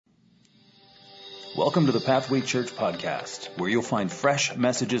Welcome to the Pathway Church podcast, where you'll find fresh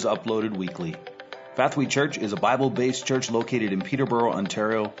messages uploaded weekly. Pathway Church is a Bible-based church located in Peterborough,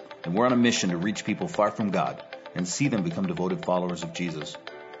 Ontario, and we're on a mission to reach people far from God and see them become devoted followers of Jesus.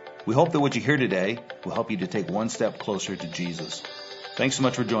 We hope that what you hear today will help you to take one step closer to Jesus. Thanks so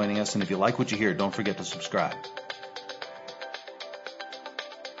much for joining us, and if you like what you hear, don't forget to subscribe.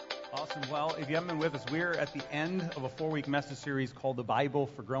 Awesome. Well, if you haven't been with us, we're at the end of a 4-week message series called The Bible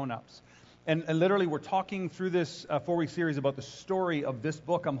for Grown-Ups. And literally, we're talking through this 4-week series about the story of this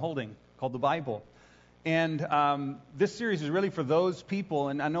book I'm holding called the Bible. And this series is really for those people,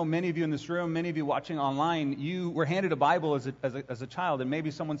 and I know many of you in this room, many of you watching online, you were handed a Bible as a child, and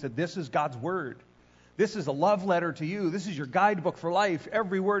maybe someone said, this is God's Word. This is a love letter to you. This is your guidebook for life.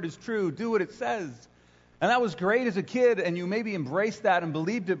 Every word is true. Do what it says. And that was great as a kid, and you maybe embraced that and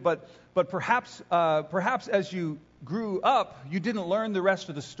believed it, but perhaps as you grew up, you didn't learn the rest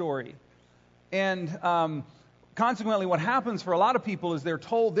of the story. And consequently, what happens for a lot of people is they're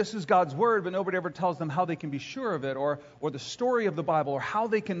told this is God's Word, but nobody ever tells them how they can be sure of it, or the story of the Bible, or how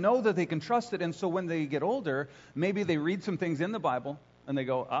they can know that they can trust it. And so when they get older, maybe they read some things in the Bible, and they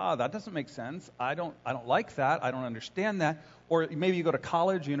go, that doesn't make sense. I don't like that. I don't understand that. Or maybe you go to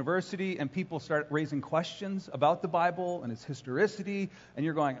college, university, and people start raising questions about the Bible and its historicity, and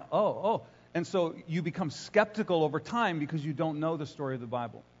you're going, oh. And so you become skeptical over time because you don't know the story of the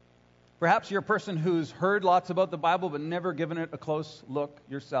Bible. Perhaps you're a person who's heard lots about the Bible but never given it a close look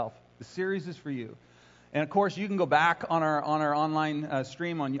yourself. The series is for you. And of course, you can go back on our online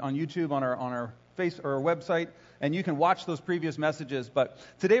stream on YouTube, on our face or our website, and you can watch those previous messages. But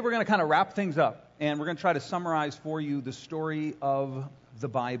today we're going to kind of wrap things up, and we're going to try to summarize for you the story of the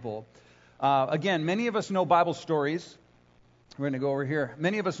Bible. Again, many of us know Bible stories. We're going to go over here.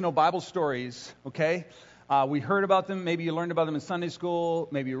 Many of us know Bible stories, okay? We heard about them. Maybe you learned about them in Sunday school.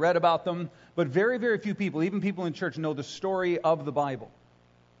 Maybe you read about them. But very, very few people, even people in church, know the story of the Bible.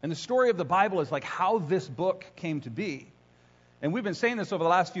 And the story of the Bible is like how this book came to be. And we've been saying this over the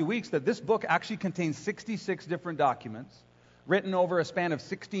last few weeks, that this book actually contains 66 different documents written over a span of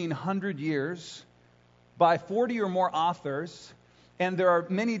 1,600 years by 40 or more authors. And there are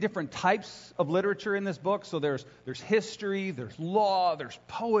many different types of literature in this book. So there's history, there's law, there's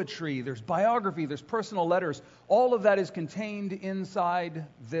poetry, there's biography, there's personal letters. All of that is contained inside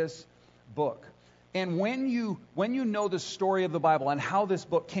this book. And when you know the story of the Bible and how this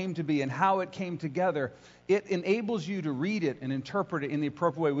book came to be and how it came together, it enables you to read it and interpret it in the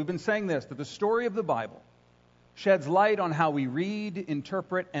appropriate way. We've been saying this, that the story of the Bible sheds light on how we read,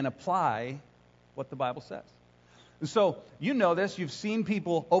 interpret, and apply what the Bible says. And so, you know this, you've seen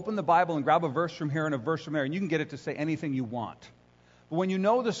people open the Bible and grab a verse from here and a verse from there, and you can get it to say anything you want. But when you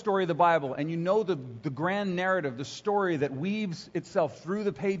know the story of the Bible, and you know the grand narrative, the story that weaves itself through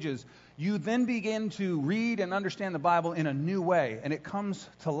the pages, you then begin to read and understand the Bible in a new way, and it comes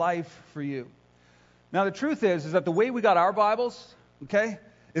to life for you. Now, the truth is that the way we got our Bibles, okay,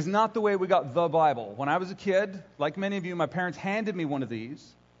 is not the way we got the Bible. When I was a kid, like many of you, my parents handed me one of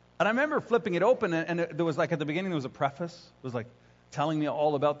these. And I remember flipping it open, and there was like, at the beginning, there was a preface. It was like telling me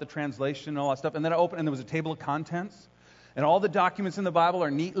all about the translation and all that stuff. And then I opened, and there was a table of contents. And all the documents in the Bible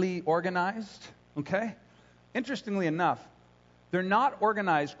are neatly organized, okay? Interestingly enough, they're not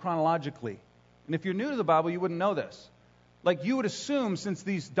organized chronologically. And if you're new to the Bible, you wouldn't know this. Like, you would assume, since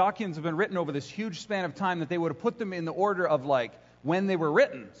these documents have been written over this huge span of time, that they would have put them in the order of, like, when they were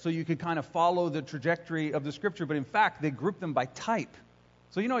written, so you could kind of follow the trajectory of the Scripture. But in fact, they group them by type.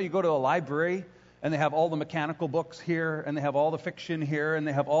 So you go to a library, and they have all the mechanical books here, and they have all the fiction here, and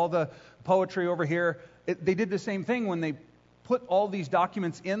they have all the poetry over here. They did the same thing when they put all these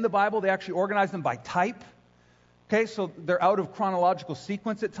documents in the Bible. They actually organized them by type. Okay, so they're out of chronological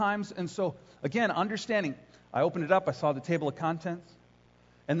sequence at times. And so, again, understanding, I opened it up, I saw the table of contents,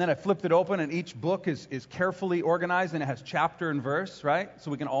 and then I flipped it open, and each book is carefully organized, and it has chapter and verse, right? So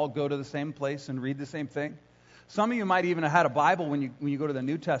we can all go to the same place and read the same thing. Some of you might even have had a Bible when you go to the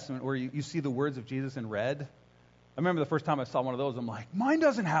New Testament where you see the words of Jesus in red. I remember the first time I saw one of those, I'm like, mine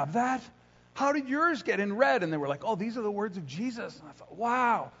doesn't have that. How did yours get in red? And they were like, these are the words of Jesus. And I thought,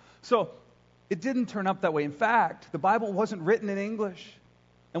 wow. So it didn't turn up that way. In fact, the Bible wasn't written in English.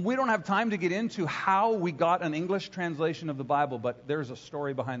 And we don't have time to get into how we got an English translation of the Bible, but there's a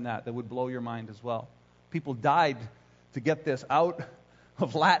story behind that would blow your mind as well. People died to get this out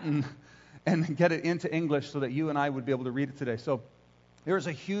of Latin and get it into English so that you and I would be able to read it today. So there's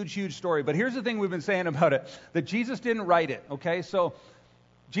a huge, huge story. But here's the thing we've been saying about it, that Jesus didn't write it, okay? So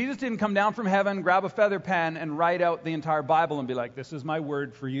Jesus didn't come down from heaven, grab a feather pen, and write out the entire Bible and be like, this is my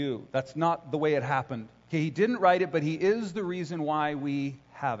word for you. That's not the way it happened. Okay, he didn't write it, but he is the reason why we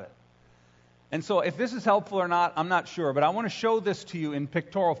have it. And so if this is helpful or not, I'm not sure, but I want to show this to you in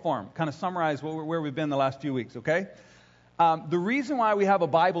pictorial form, kind of summarize where we've been the last few weeks, okay? The reason why we have a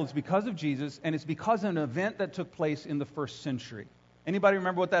Bible is because of Jesus, and it's because of an event that took place in the first century. Anybody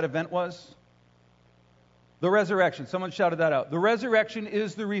remember what that event was? The resurrection. Someone shouted that out. The resurrection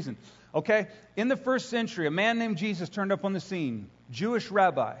is the reason. Okay? In the first century, a man named Jesus turned up on the scene. Jewish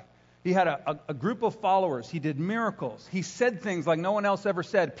rabbi. He had a group of followers. He did miracles. He said things like no one else ever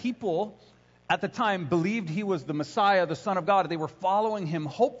said. People at the time believed he was the Messiah, the Son of God. They were following him,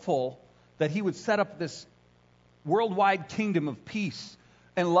 hopeful that he would set up this worldwide kingdom of peace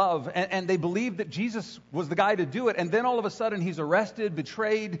and love. And they believed that Jesus was the guy to do it. And then all of a sudden, he's arrested,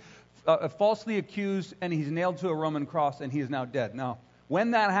 betrayed, falsely accused, and he's nailed to a Roman cross, and he is now dead. Now,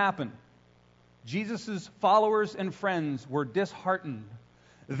 when that happened, Jesus' followers and friends were disheartened.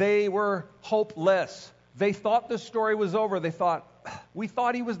 They were hopeless. They thought the story was over. They thought, we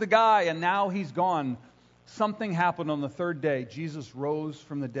thought he was the guy, and now he's gone. Something happened on the third day. Jesus rose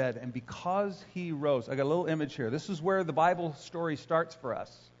from the dead, and because he rose, I got a little image here. This is where the Bible story starts for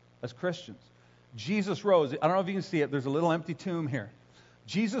us as Christians. Jesus rose. I don't know if you can see it. There's a little empty tomb here.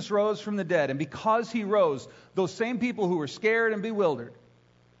 Jesus rose from the dead, and because he rose, those same people who were scared and bewildered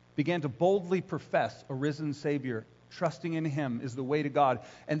began to boldly profess a risen Savior. Trusting in him is the way to God.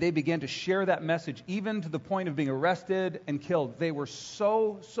 And they began to share that message, even to the point of being arrested and killed. They were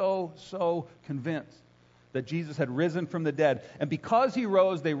so convinced that Jesus had risen from the dead. And because he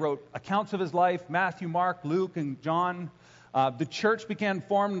rose, they wrote accounts of his life, Matthew, Mark, Luke, and John. The church began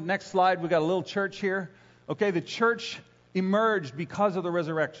formed. Next slide, we got a little church here. Okay, the church emerged because of the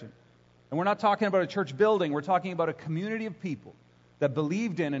resurrection. And we're not talking about a church building. We're talking about a community of people that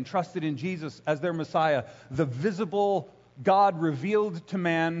believed in and trusted in Jesus as their Messiah, the visible God revealed to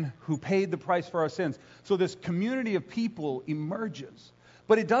man who paid the price for our sins. So this community of people emerges.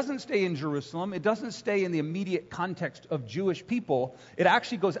 But it doesn't stay in Jerusalem. It doesn't stay in the immediate context of Jewish people. It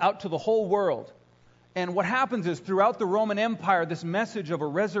actually goes out to the whole world. And what happens is, throughout the Roman Empire, this message of a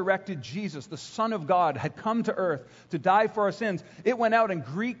resurrected Jesus, the Son of God, had come to earth to die for our sins. It went out, and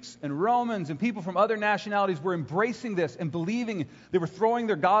Greeks and Romans and people from other nationalities were embracing this and believing. They were throwing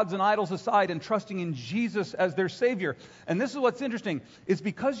their gods and idols aside and trusting in Jesus as their Savior. And this is what's interesting. It's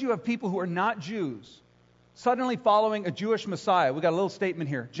because you have people who are not Jews suddenly following a Jewish Messiah. We got a little statement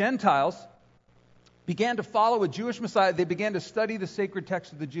here. Gentiles began to follow a Jewish Messiah. They began to study the sacred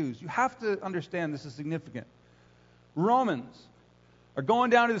text of the Jews. You have to understand this is significant. Romans are going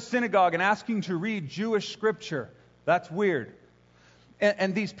down to the synagogue and asking to read Jewish scripture. That's weird.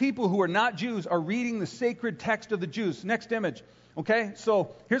 And these people who are not Jews are reading the sacred text of the Jews. Next image. Okay, so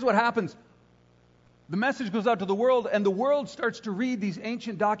here's what happens. The message goes out to the world, and the world starts to read these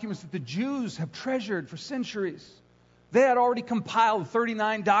ancient documents that the Jews have treasured for centuries. They had already compiled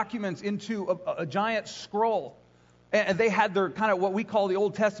 39 documents into a giant scroll. And they had their kind of what we call the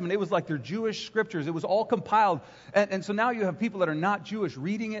Old Testament. It was like their Jewish scriptures. It was all compiled. And so now you have people that are not Jewish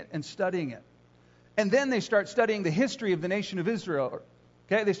reading it and studying it. And then they start studying the history of the nation of Israel.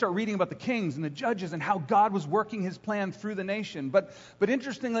 Okay, they start reading about the kings and the judges and how God was working his plan through the nation. But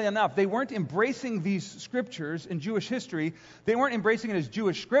interestingly enough, they weren't embracing these scriptures in Jewish history. They weren't embracing it as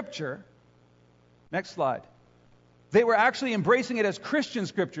Jewish scripture. Next slide. They were actually embracing it as Christian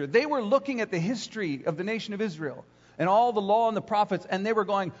scripture. They were looking at the history of the nation of Israel and all the law and the prophets, and they were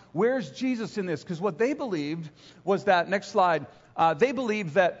going, where's Jesus in this? Because what they believed was that, next slide, they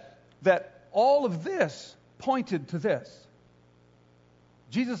believed that all of this pointed to this.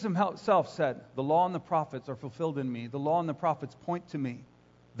 Jesus himself said, the law and the prophets are fulfilled in me. The law and the prophets point to me.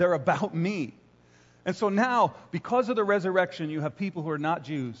 They're about me. And so now, because of the resurrection, you have people who are not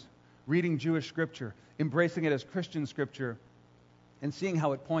Jews reading Jewish scripture, embracing it as Christian scripture, and seeing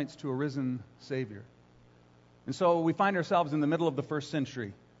how it points to a risen Savior. And so we find ourselves in the middle of the first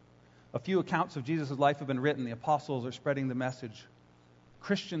century. A few accounts of Jesus' life have been written. The apostles are spreading the message.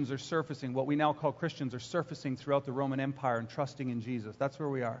 Christians are surfacing, what we now call Christians, are surfacing throughout the Roman Empire and trusting in Jesus. That's where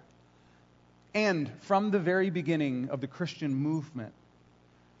we are. And from the very beginning of the Christian movement,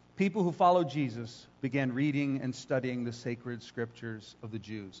 people who followed Jesus began reading and studying the sacred scriptures of the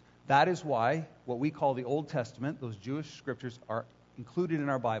Jews. That is why what we call the Old Testament, those Jewish scriptures, are included in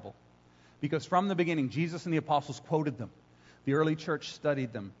our Bible. Because from the beginning, Jesus and the apostles quoted them. The early church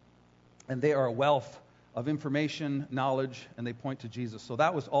studied them. And they are a wealth of information, knowledge, and they point to Jesus. So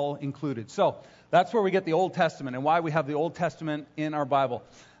that was all included. So that's where we get the Old Testament and why we have the Old Testament in our Bible.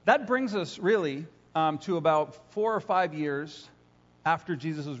 That brings us really to about 4 or 5 years after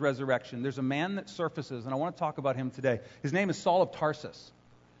Jesus' resurrection. There's a man that surfaces, and I want to talk about him today. His name is Saul of Tarsus.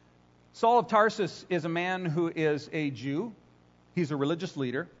 Saul of Tarsus is a man who is a Jew. He's a religious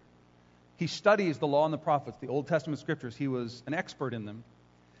leader. He studies the law and the prophets, the Old Testament scriptures. He was an expert in them.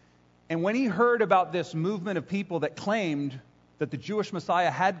 And when he heard about this movement of people that claimed that the Jewish Messiah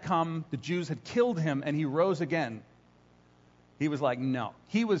had come, the Jews had killed him, and he rose again, he was like, no.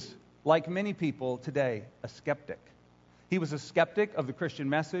 He was, like many people today, a skeptic. He was a skeptic of the Christian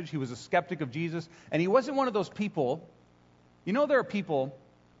message. He was a skeptic of Jesus. And he wasn't one of those people. You know, there are people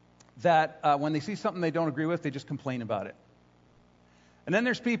that when they see something they don't agree with, they just complain about it. And then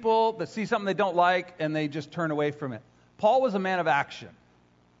there's people that see something they don't like, and they just turn away from it. Paul was a man of action.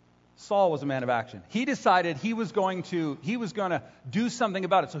 Saul was a man of action. He decided he was going to do something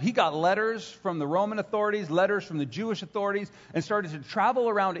about it. So he got letters from the Roman authorities, letters from the Jewish authorities, and started to travel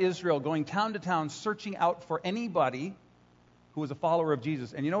around Israel, going town to town, searching out for anybody who was a follower of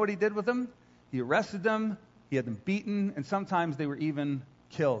Jesus. And you know what he did with them? He arrested them, he had them beaten, and sometimes they were even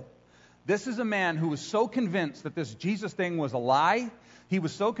killed. This is a man who was so convinced that this Jesus thing was a lie. He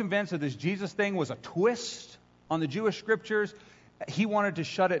was so convinced that this Jesus thing was a twist on the Jewish scriptures. He wanted to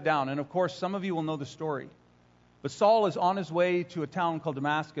shut it down. And of course, some of you will know the story. But Saul is on his way to a town called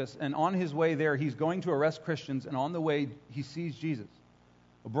Damascus, and on his way there, he's going to arrest Christians, and on the way, he sees Jesus.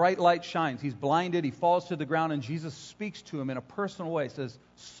 A bright light shines. He's blinded. He falls to the ground, and Jesus speaks to him in a personal way. He says,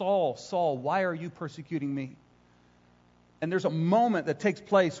 Saul, Saul, why are you persecuting me? And there's a moment that takes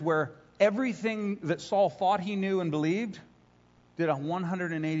place where everything that Saul thought he knew and believed did a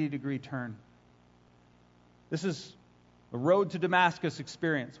 180-degree turn. This is the road to Damascus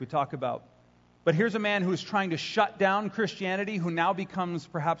experience we talk about. But here's a man who is trying to shut down Christianity, who now becomes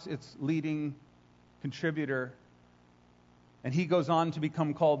perhaps its leading contributor. And he goes on to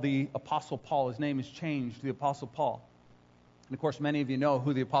become called the Apostle Paul. His name is changed to the Apostle Paul. And of course, many of you know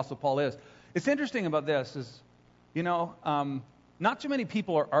who the Apostle Paul is. It's interesting about this is, not too many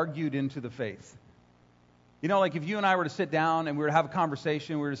people are argued into the faith. You know, like if you and I were to sit down and we were to have a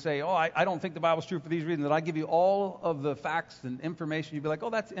conversation, we were to say, I don't think the Bible's true for these reasons, that I give you all of the facts and information, you'd be like,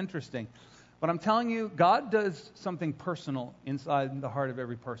 that's interesting. But I'm telling you, God does something personal inside the heart of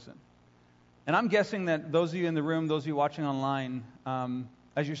every person. And I'm guessing that those of you in the room, those of you watching online,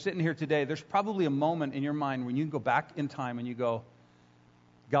 as you're sitting here today, there's probably a moment in your mind when you can go back in time and you go,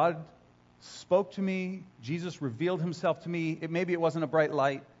 God spoke to me, Jesus revealed himself to me. Maybe it wasn't a bright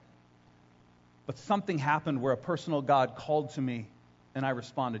light, but something happened where a personal God called to me and I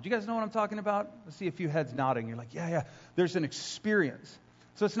responded. You guys know what I'm talking about? I see a few heads nodding. You're like, yeah. There's an experience.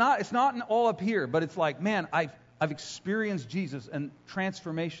 So it's not all up here, but it's like, man, I've experienced Jesus, and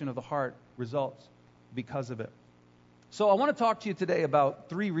transformation of the heart results because of it. So I want to talk to you today about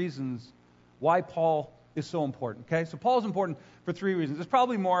 3 reasons why Paul is so important, okay? So Paul's important for 3 reasons. There's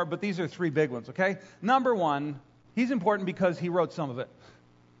probably more, but these are 3 big ones, okay? Number 1, he's important because he wrote some of it.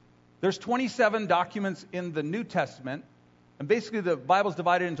 There's 27 documents in the New Testament, and basically the Bible's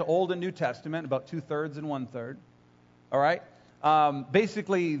divided into Old and New Testament, about 2/3 and 1/3, all right?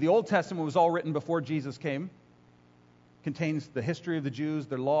 Basically, the Old Testament was all written before Jesus came. Contains the history of the Jews,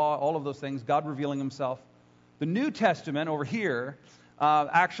 their law, all of those things, God revealing himself. The New Testament over here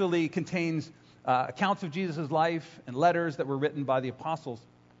actually contains accounts of Jesus' life and letters that were written by the apostles.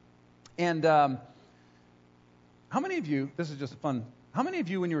 And how many of you, this is just fun, how many of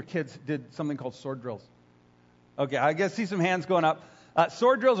you when you were kids did something called sword drills? Okay, I guess see some hands going up.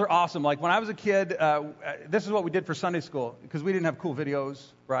 Sword drills are awesome. Like when I was a kid, this is what we did for Sunday school because we didn't have cool videos,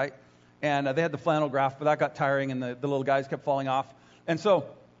 right? And they had the flannel graph, but that got tiring and the little guys kept falling off. And so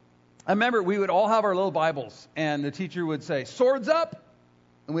I remember we would all have our little Bibles and the teacher would say, swords up,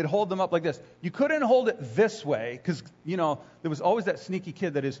 and we'd hold them up like this. You couldn't hold it this way because, there was always that sneaky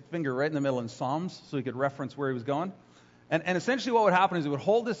kid that his finger right in the middle in Psalms so he could reference where he was going. And essentially what would happen is he would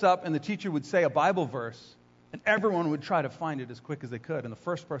hold this up and the teacher would say a Bible verse and everyone would try to find it as quick as they could and the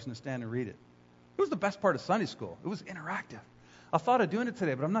first person to stand and read it. It was the best part of Sunday school. It was interactive. I thought of doing it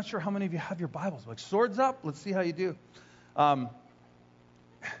today, but I'm not sure how many of you have your Bibles. Like, swords up, let's see how you do.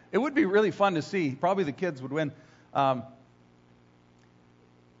 It would be really fun to see. Probably the kids would win. My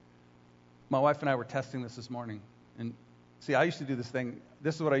wife and I were testing this morning. And see, I used to do this thing.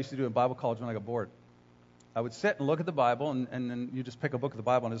 This is what I used to do in Bible college when I got bored. I would sit and look at the Bible, and then you just pick a book of the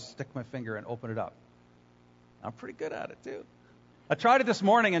Bible and just stick my finger and open it up. I'm pretty good at it, too. I tried it this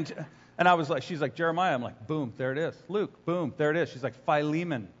morning, and I was like, she's like, Jeremiah. I'm like, boom, there it is. Luke, boom, there it is. She's like,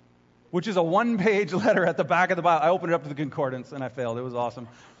 Philemon, which is a 1-page letter at the back of the Bible. I opened it up to the concordance, and I failed. It was awesome.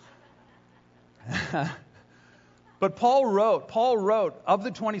 But Paul wrote, of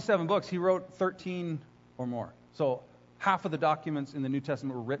the 27 books, he wrote 13 or more. So half of the documents in the New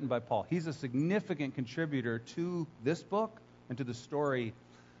Testament were written by Paul. He's a significant contributor to this book and to the story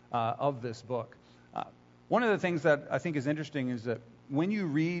of this book. One of the things that I think is interesting is that when you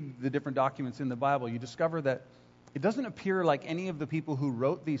read the different documents in the Bible, you discover that it doesn't appear like any of the people who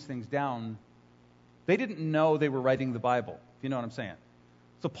wrote these things down, they didn't know they were writing the Bible, if you know what I'm saying.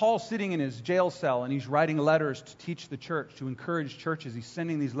 So Paul's sitting in his jail cell, and he's writing letters to teach the church, to encourage churches. He's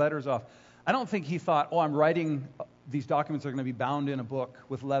sending these letters off. I don't think he thought, I'm writing, these documents are going to be bound in a book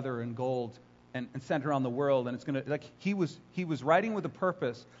with leather and gold and sent around the world, and it's going to, like, he was writing with a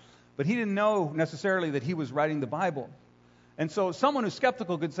purpose, but he didn't know necessarily that he was writing the Bible. And so someone who's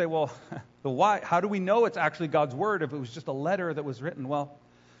skeptical could say, well, why? How do we know it's actually God's word if it was just a letter that was written? Well,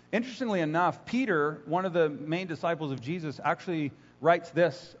 interestingly enough, Peter, one of the main disciples of Jesus, actually writes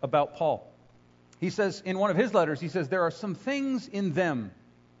this about Paul. He says, in one of his letters, he says, there are some things in them,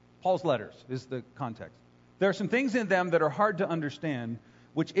 Paul's letters is the context. There are some things in them that are hard to understand,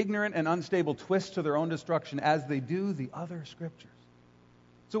 which ignorant and unstable twist to their own destruction as they do the other scriptures.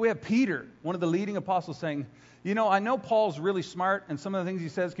 So we have Peter, one of the leading apostles, saying, I know Paul's really smart, and some of the things he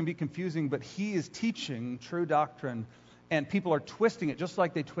says can be confusing, but he is teaching true doctrine, and people are twisting it just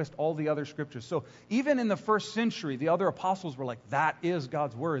like they twist all the other scriptures. So even in the first century, the other apostles were like, that is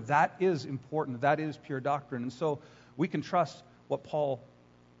God's word. That is important. That is pure doctrine. And so we can trust what Paul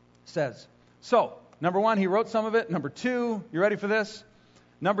says. So, number one, he wrote some of it. Number two, you ready for this?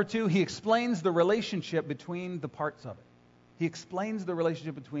 Number two, he explains the relationship between the parts of it. He explains the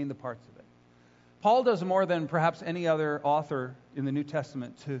relationship between the parts of it. Paul does more than perhaps any other author in the New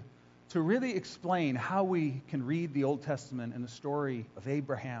Testament to really explain how we can read the Old Testament and the story of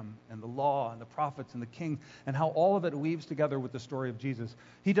Abraham and the law and the prophets and the king, and how all of it weaves together with the story of Jesus.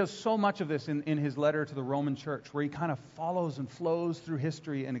 He does so much of this in his letter to the Roman church, where he kind of follows and flows through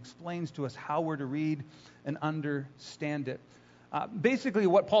history and explains to us how we're to read and understand it. Basically,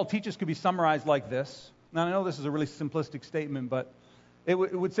 what Paul teaches could be summarized like this. Now, I know this is a really simplistic statement, but it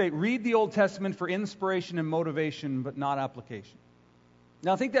would say, read the Old Testament for inspiration and motivation, but not application.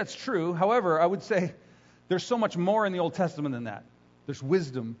 Now, I think that's true. However, I would say there's so much more in the Old Testament than that. There's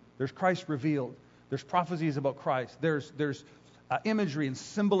wisdom. There's Christ revealed. There's prophecies about Christ. There's imagery and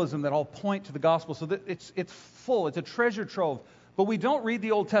symbolism that all point to the gospel. So that it's full. It's a treasure trove. But we don't read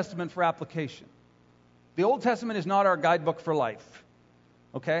the Old Testament for application. The Old Testament is not our guidebook for life.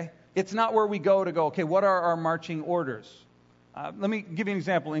 Okay? It's not where we go, okay, what are our marching orders? Let me give you an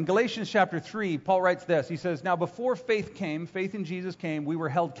example. In Galatians chapter 3, Paul writes this. He says, now before faith in Jesus came, we were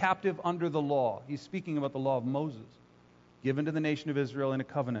held captive under the law. He's speaking about the law of Moses, given to the nation of Israel in a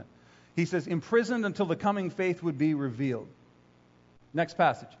covenant. He says, imprisoned until the coming faith would be revealed. Next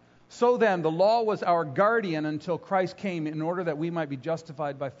passage. So then, the law was our guardian until Christ came in order that we might be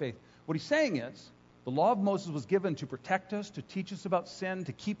justified by faith. What he's saying is, the law of Moses was given to protect us, to teach us about sin,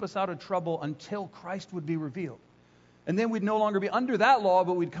 to keep us out of trouble until Christ would be revealed. And then we'd no longer be under that law,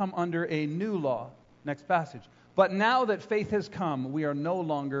 but we'd come under a new law. Next passage. But now that faith has come, we are no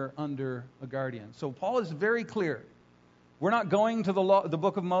longer under a guardian. So Paul is very clear. We're not going to the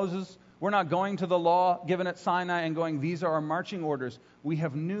book of Moses. We're not going to the law given at Sinai and going, these are our marching orders. We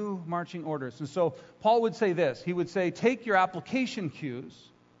have new marching orders. And so Paul would say this. He would say, take your application cues,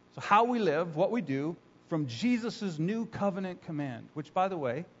 so how we live, what we do, from Jesus' new covenant command, which, by the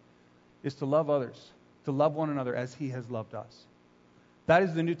way, is to love others, to love one another as he has loved us. That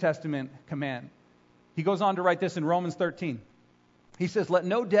is the New Testament command. He goes on to write this in Romans 13. He says, let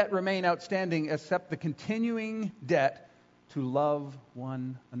no debt remain outstanding except the continuing debt to love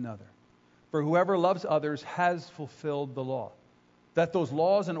one another. For whoever loves others has fulfilled the law. That those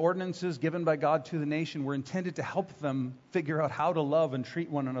laws and ordinances given by God to the nation were intended to help them figure out how to love and treat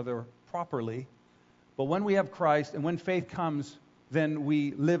one another properly. But when we have Christ and when faith comes, then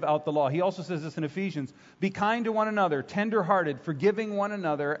we live out the law. He also says this in Ephesians, be kind to one another, tender-hearted, forgiving one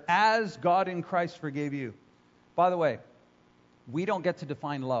another as God in Christ forgave you. By the way, we don't get to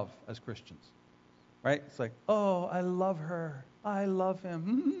define love as Christians, right? It's like, oh, I love her. I love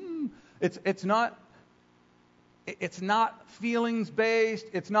him. It's not feelings-based.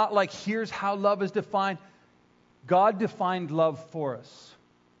 It's not like, here's how love is defined. God defined love for us.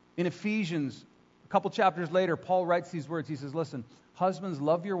 In Ephesians, a couple chapters later, Paul writes these words. He says, listen, husbands,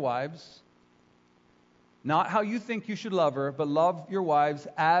 love your wives, not how you think you should love her, but love your wives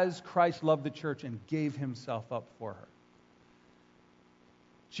as Christ loved the church and gave himself up for her.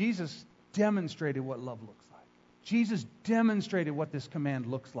 Jesus demonstrated what love looks like. Jesus demonstrated what this command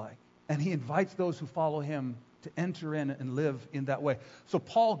looks like. And he invites those who follow him to enter in and live in that way. So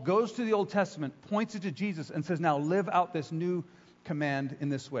Paul goes to the Old Testament, points it to Jesus, and says, now live out this new command in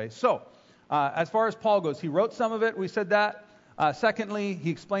this way. So, as far as Paul goes, he wrote some of it. We said that. Secondly,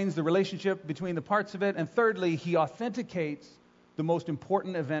 he explains the relationship between the parts of it. And thirdly, he authenticates the most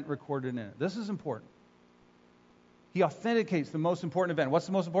important event recorded in it. This is important. He authenticates the most important event. What's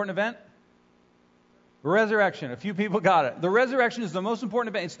the most important event? Resurrection. A few people got it. The resurrection is the most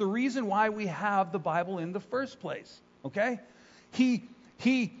important event. It's the reason why we have the Bible in the first place. Okay? He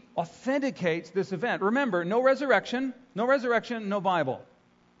authenticates this event. Remember, no resurrection, no Bible.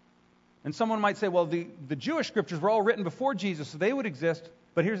 And someone might say, well, the Jewish scriptures were all written before Jesus, so they would exist.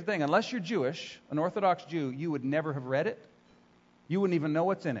 But here's the thing. Unless you're Jewish, an Orthodox Jew, you would never have read it. You wouldn't even know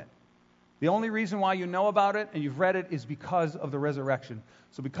what's in it. The only reason why you know about it and you've read it is because of the resurrection.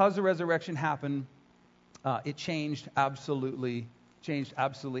 So because the resurrection happened, it changed absolutely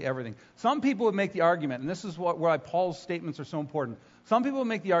everything. Some people would make the argument, and this is why Paul's statements are so important. Some people would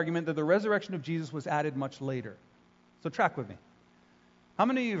make the argument that the resurrection of Jesus was added much later. So track with me. How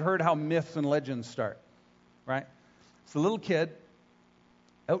many of you have heard how myths and legends start? Right? It's a little kid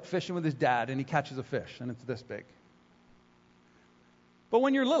out fishing with his dad, and he catches a fish, and it's this big. But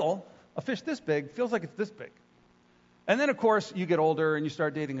when you're little, a fish this big feels like it's this big. And then, of course, you get older and you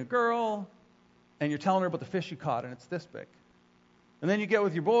start dating a girl, and you're telling her about the fish you caught, and it's this big. And then you get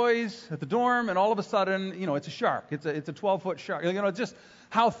with your boys at the dorm, and all of a sudden, it's a shark. It's a 12-foot shark. Just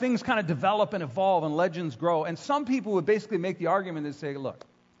how things kind of develop and evolve and legends grow. And some people would basically make the argument and say, look,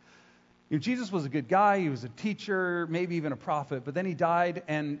 Jesus was a good guy. He was a teacher, maybe even a prophet. But then he died,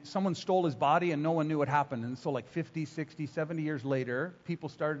 and someone stole his body, and no one knew what happened. And so like 50, 60, 70 years later, people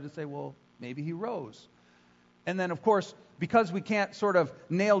started to say, well, maybe he rose. And then, of course, because we can't sort of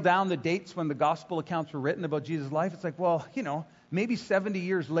nail down the dates when the gospel accounts were written about Jesus' life, it's like, well, maybe 70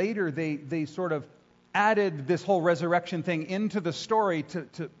 years later, they sort of added this whole resurrection thing into the story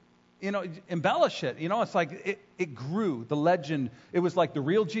to embellish it. It's like it grew. The legend, it was like the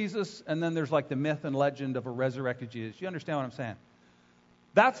real Jesus, and then there's like the myth and legend of a resurrected Jesus. You understand what I'm saying?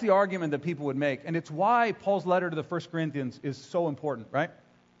 That's the argument that people would make, and it's why Paul's letter to the 1 Corinthians is so important, right?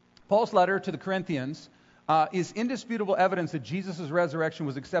 Paul's letter to the Corinthians is indisputable evidence that Jesus' resurrection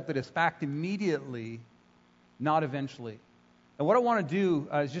was accepted as fact immediately, not eventually. And what I want to do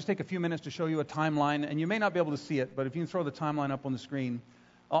is just take a few minutes to show you a timeline, and you may not be able to see it, but if you can throw the timeline up on the screen.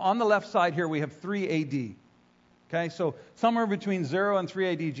 On the left side here, we have 3 AD. Okay, so somewhere between 0 and 3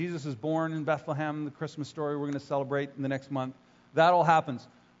 AD, Jesus is born in Bethlehem, the Christmas story we're going to celebrate in the next month. That all happens.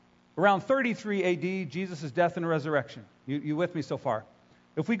 Around 33 AD, Jesus' death and resurrection. You with me so far?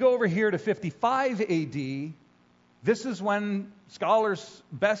 If we go over here to 55 AD, this is when scholars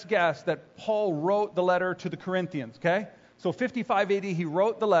best guess that Paul wrote the letter to the Corinthians, okay? So 55 AD, he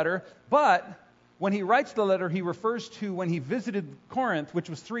wrote the letter, but when he writes the letter, he refers to when he visited Corinth, which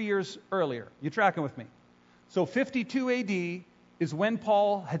was 3 years earlier. You tracking with me? So 52 AD is when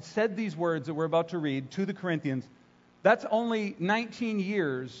Paul had said these words that we're about to read to the Corinthians. That's only 19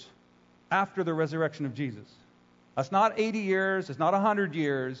 years after the resurrection of Jesus. That's not 80 years, it's not 100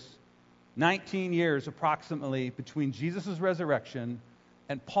 years, 19 years approximately between Jesus' resurrection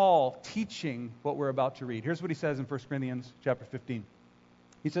and Paul teaching what we're about to read. Here's what he says in 1 Corinthians chapter 15.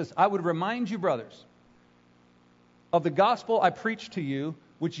 He says, I would remind you, brothers, of the gospel I preached to you,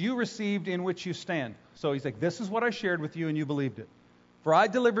 which you received, in which you stand. So he's like, this is what I shared with you and you believed it. For I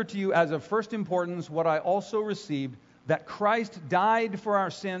delivered to you as of first importance what I also received, that Christ died for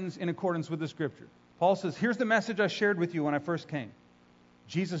our sins in accordance with the Scripture. Paul says, here's the message I shared with you when I first came.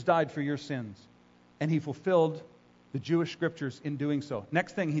 Jesus died for your sins, and he fulfilled the Jewish Scriptures in doing so.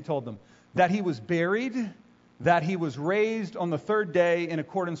 Next thing he told them, that he was buried, that he was raised on the third day in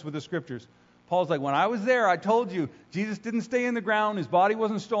accordance with the Scriptures. Paul's like, when I was there, I told you, Jesus didn't stay in the ground, his body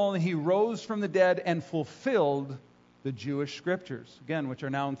wasn't stolen, he rose from the dead and fulfilled the Jewish Scriptures, again, which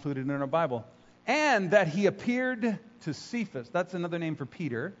are now included in our Bible. And that he appeared to Cephas. That's another name for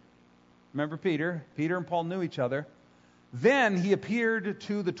Peter. Remember Peter? Peter and Paul knew each other. Then he appeared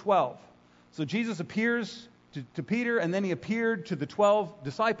to the 12. So Jesus appears to Peter, and then he appeared to the 12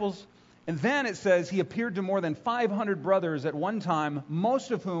 disciples. And then it says he appeared to more than 500 brothers at one time,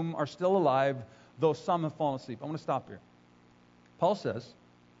 most of whom are still alive, though some have fallen asleep. I want to stop here. Paul says,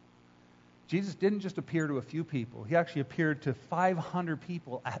 Jesus didn't just appear to a few people. He actually appeared to 500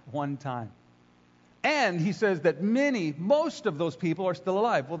 people at one time. And he says that most of those people are still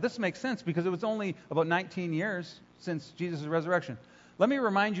alive. Well, this makes sense because it was only about 19 years since Jesus' resurrection. Let me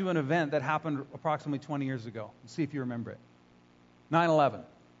remind you of an event that happened approximately 20 years ago. Let's see if you remember it. 9/11.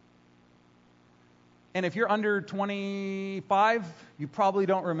 And if you're under 25, you probably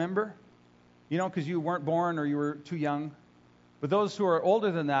don't remember, because you weren't born or you were too young. But those who are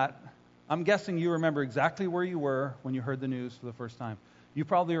older than that, I'm guessing you remember exactly where you were when you heard the news for the first time. You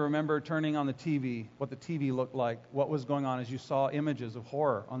probably remember turning on the TV, what the TV looked like, what was going on as you saw images of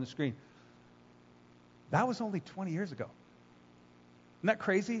horror on the screen. That was only 20 years ago. Isn't that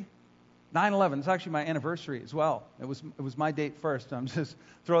crazy? 9/11. It's actually my anniversary as well. It was my date first.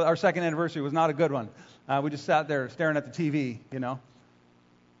 Our second anniversary was not a good one. We just sat there staring at the TV, you know.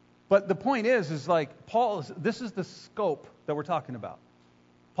 But the point is like this is the scope that we're talking about.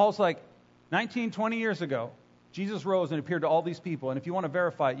 Paul's like, 19, 20 years ago, Jesus rose and appeared to all these people, and if you want to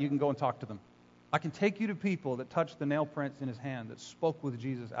verify it, you can go and talk to them. I can take you to people that touched the nail prints in his hand, that spoke with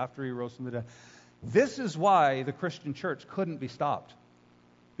Jesus after he rose from the dead. This is why the Christian church couldn't be stopped.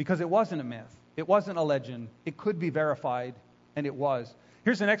 Because it wasn't a myth. It wasn't a legend. It could be verified, and it was.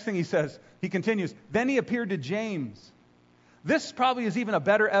 Here's the next thing he says. He continues, then he appeared to James. This probably is even a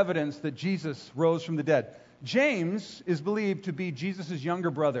better evidence that Jesus rose from the dead. James is believed to be Jesus' younger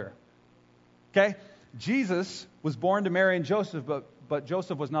brother. Okay? Jesus was born to Mary and Joseph, but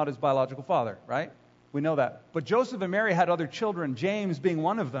Joseph was not his biological father, right? We know that. But Joseph and Mary had other children, James being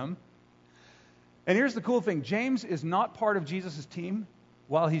one of them. And here's the cool thing. James is not part of Jesus' team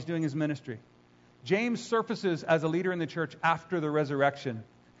while he's doing his ministry. James surfaces as a leader in the church after the resurrection.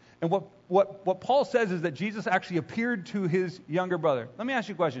 And what Paul says is that Jesus actually appeared to his younger brother. Let me ask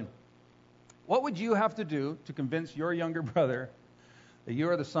you a question. What would you have to do to convince your younger brother that you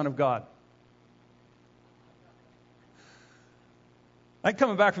are the Son of God? I think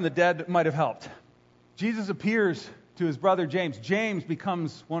coming back from the dead might have helped. Jesus appears to his brother James. James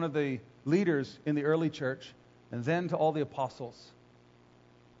becomes one of the leaders in the early church, and then to all the apostles.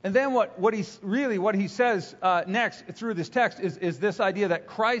 And then what he says next through this text is this idea that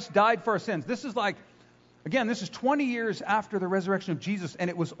Christ died for our sins. This is like, again, this is 20 years after the resurrection of Jesus,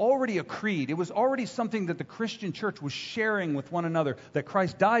 and it was already a creed. It was already something that the Christian church was sharing with one another, that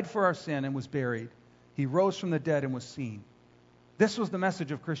Christ died for our sin and was buried. He rose from the dead and was seen. This was the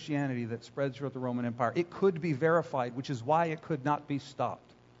message of Christianity that spread throughout the Roman Empire. It could be verified, which is why it could not be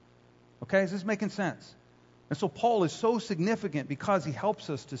stopped. Okay, is this making sense? And so Paul is so significant because he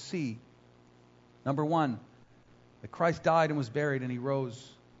helps us to see, number one, that Christ died and was buried and he rose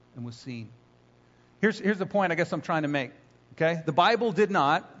and was seen. Here's the point I guess I'm trying to make. Okay, the Bible did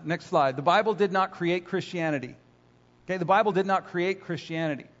not, next slide, the Bible did not create Christianity. Okay, the Bible did not create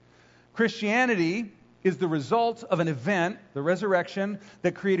Christianity. Christianity is the result of an event, the resurrection,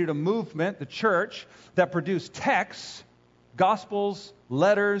 that created a movement, the church, that produced texts, gospels,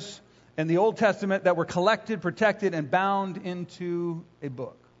 letters, and the Old Testament that were collected, protected, and bound into a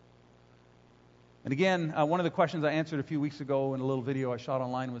book. And again, one of the questions I answered a few weeks ago in a little video I shot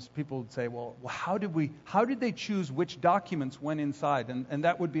online was people would say, well, how did they choose which documents went inside? And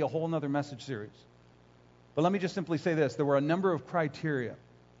that would be a whole other message series. But let me just simply say this. There were a number of criteria.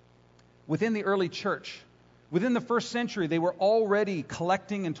 Within the early church, within the first century, they were already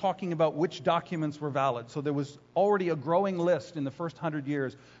collecting and talking about which documents were valid. So there was already a growing list in the first 100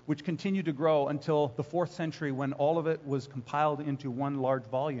 years, which continued to grow until the 4th century when all of it was compiled into one large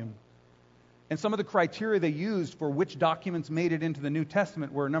volume. And some of the criteria they used for which documents made it into the New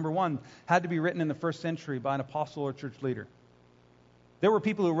Testament were, number one, had to be written in the 1st century by an apostle or church leader. There were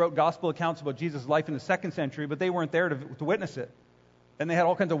people who wrote gospel accounts about Jesus' life in the 2nd century, but they weren't there to witness it. And they had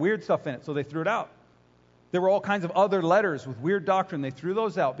all kinds of weird stuff in it, so they threw it out. There were all kinds of other letters with weird doctrine. They threw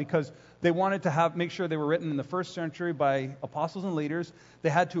those out because they wanted to make sure they were written in the 1st century by apostles and leaders. They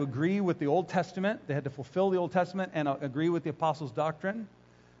had to agree with the Old Testament. They had to fulfill the Old Testament and agree with the apostles' doctrine.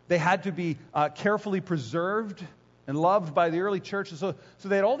 They had to be carefully preserved and loved by the early church. So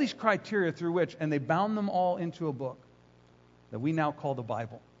they had all these criteria through which, and they bound them all into a book that we now call the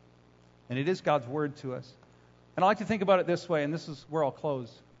Bible. And it is God's word to us. And I like to think about it this way, and this is where I'll close.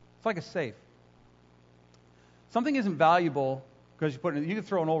 It's like a safe. Something isn't valuable because you can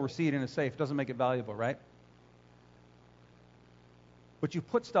throw an old receipt in a safe. It doesn't make it valuable, right? But you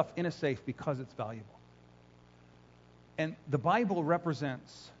put stuff in a safe because it's valuable. And the Bible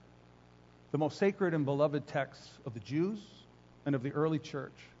represents the most sacred and beloved texts of the Jews and of the early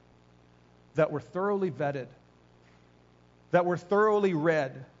church that were thoroughly vetted, that were thoroughly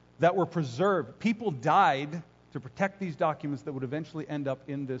read, that were preserved. People died to protect these documents that would eventually end up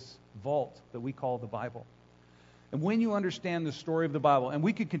in this vault that we call the Bible. And when you understand the story of the Bible, and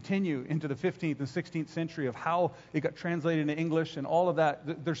we could continue into the 15th and 16th century of how it got translated into English and all of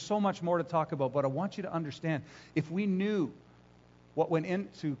that, there's so much more to talk about, but I want you to understand, if we knew what went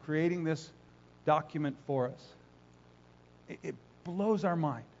into creating this document for us, it blows our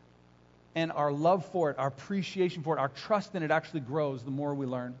mind. And our love for it, our appreciation for it, our trust in it actually grows the more we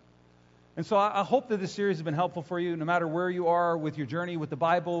learn. And so I hope that this series has been helpful for you, no matter where you are with your journey with the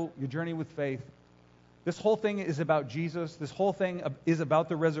Bible, your journey with faith. This whole thing is about Jesus. This whole thing is about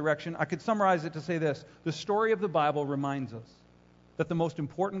the resurrection. I could summarize it to say this. The story of the Bible reminds us that the most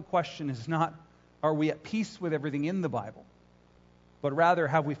important question is not, are we at peace with everything in the Bible? but rather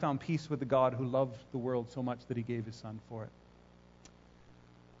have we found peace with the God who loved the world so much that he gave his son for it.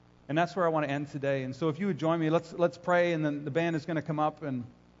 And that's where I want to end today. And so if you would join me, let's pray, and then the band is going to come up and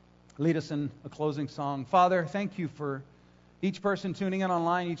lead us in a closing song. Father, thank you for each person tuning in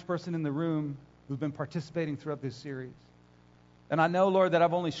online, each person in the room who's been participating throughout this series. And I know, Lord, that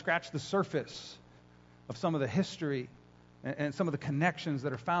I've only scratched the surface of some of the history and some of the connections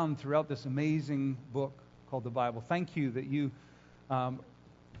that are found throughout this amazing book called the Bible. Thank you that you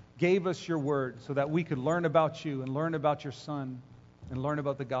gave us your word so that we could learn about you and learn about your son and learn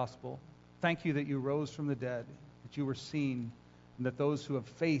about the gospel. Thank you that you rose from the dead, that you were seen, and that those who have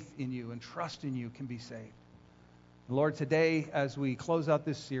faith in you and trust in you can be saved. And Lord, today, as we close out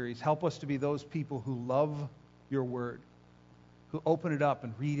this series, help us to be those people who love your word, who open it up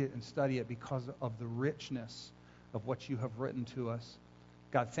and read it and study it because of the richness of what you have written to us.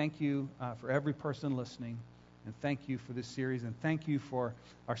 God, thank you for every person listening, and thank you for this series, and thank you for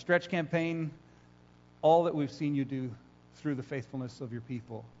our stretch campaign, all that we've seen you do through the faithfulness of your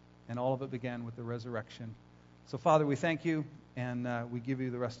people, and all of it began with the resurrection. So, Father, we thank you, and we give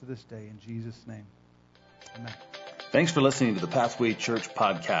you the rest of this day in Jesus' name. Amen. Thanks for listening to the Pathway Church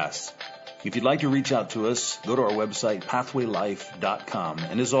podcast. If you'd like to reach out to us, go to our website, pathwaylife.com.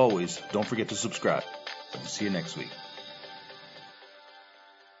 And as always, don't forget to subscribe. See you next week.